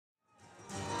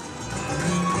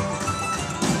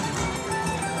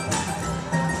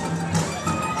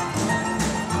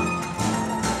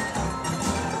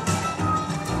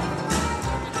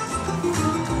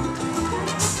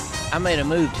made a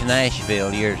move to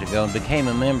Nashville years ago and became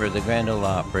a member of the Grand Ole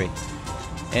Opry,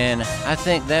 and I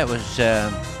think that was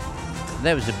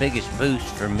the biggest boost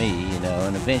for me, you know,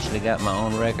 and eventually got my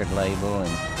own record label. And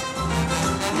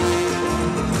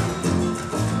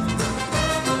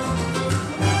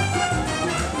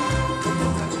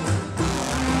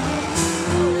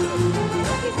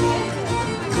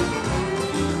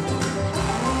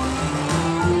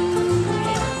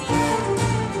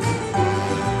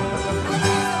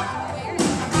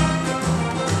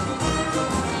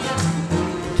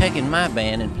taking my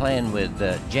band and playing with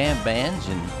jam bands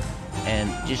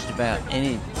and just about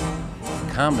any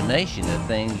combination of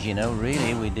things, you know,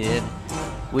 really we did.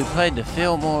 We played the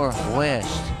Fillmore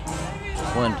West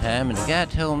one time, and the guy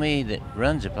told me that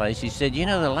runs the place, he said, you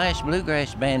know the last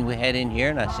bluegrass band we had in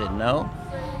here? And I said, no.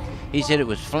 He said it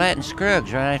was Flat and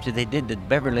Scruggs right after they did the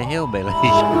Beverly Hillbillies.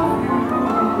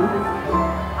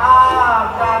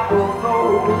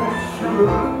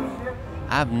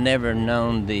 I've never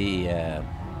known the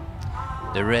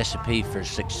recipe for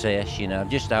success, you know. I've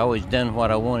just always done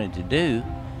what I wanted to do,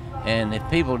 and if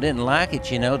people didn't like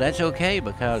it, you know, that's okay,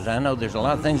 because I know there's a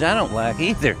lot of things I don't like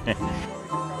either.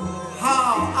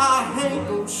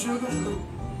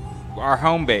 Our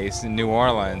home base in New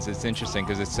Orleans, it's interesting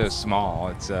because it's so small.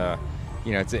 It's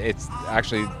you know, it's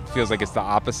actually feels like it's the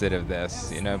opposite of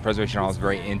this. You know, Preservation Hall is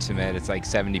very intimate. It's like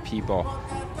 70 people,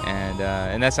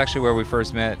 and that's actually where we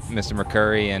first met Mr.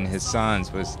 McCoury and his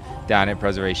sons, was down at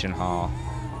Preservation Hall.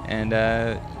 And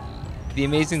the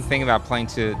amazing thing about playing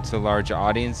to large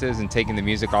audiences and taking the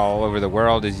music all over the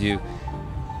world is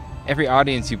every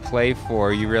audience you play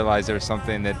for, you realize there's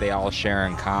something that they all share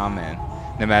in common.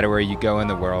 No matter where you go in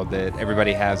the world, that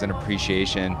everybody has an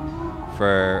appreciation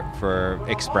for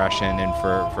expression and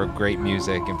for great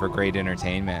music and for great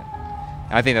entertainment.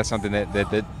 And I think that's something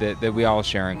that we all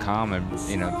share in common,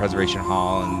 you know, Preservation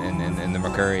Hall and the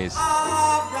McCourys.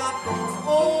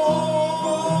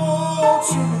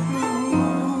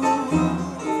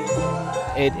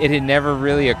 It had never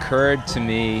really occurred to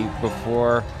me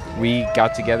before we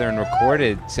got together and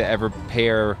recorded to ever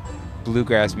pair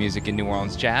bluegrass music and New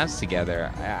Orleans jazz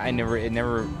together. It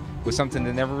never was something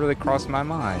that never really crossed my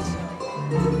mind.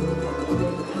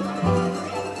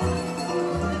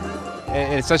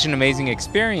 It's such an amazing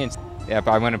experience. Yep,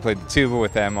 I went and played the tuba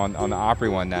with them on the Opry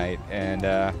one night, and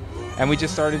we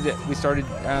started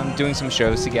doing some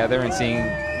shows together and seeing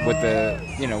what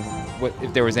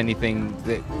if there was anything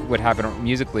that would happen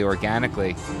musically,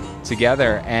 organically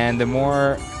together. And the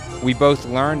more we both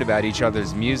learned about each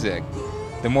other's music,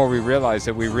 the more we realized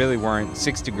that we really weren't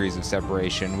 6 degrees of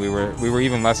separation. We were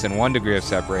even less than 1 degree of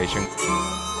separation.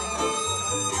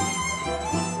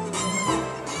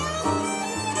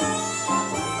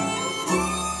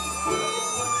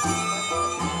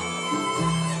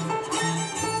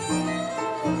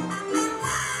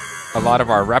 A lot of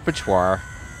our repertoire,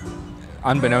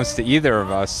 unbeknownst to either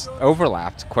of us,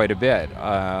 overlapped quite a bit.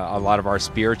 A lot of our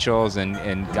spirituals and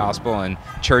gospel and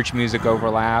church music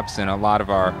overlaps, and a lot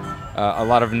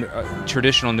of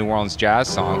traditional New Orleans jazz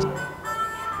songs.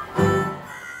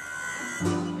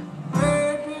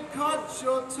 Baby, cut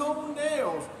your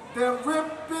toenails, they're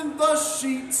ripping the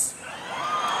sheets.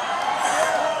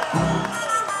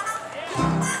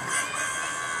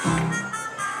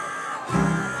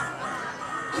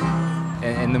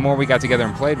 And the more we got together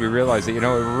and played, we realized that, you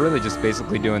know, we were really just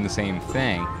basically doing the same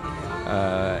thing.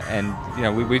 And you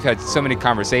know, we've had so many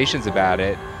conversations about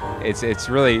it. It's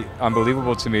really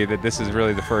unbelievable to me that this is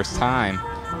really the first time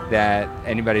that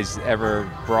anybody's ever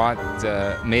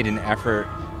made an effort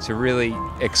to really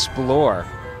explore,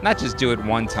 not just do it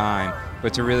one time,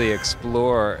 but to really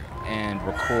explore and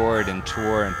record and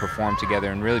tour and perform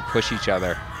together and really push each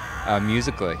other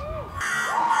musically.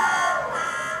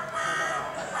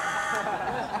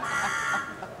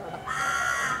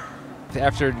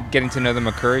 After getting to know the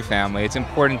McCoury family, it's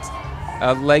important.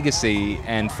 Legacy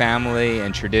and family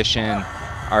and tradition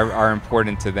are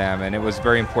important to them, and it was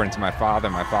very important to my father.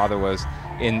 My father was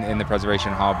in the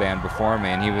Preservation Hall band before me,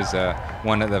 and he was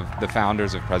one of the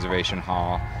founders of Preservation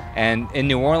Hall. And in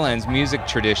New Orleans, music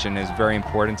tradition is very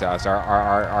important to us.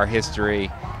 Our history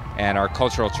and our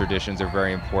cultural traditions are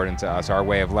very important to us. Our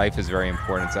way of life is very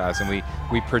important to us, and we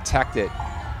protect it,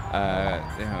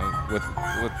 you know,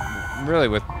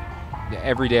 with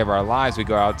every day of our lives. We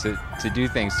go out to do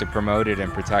things to promote it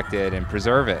and protect it and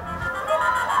preserve it.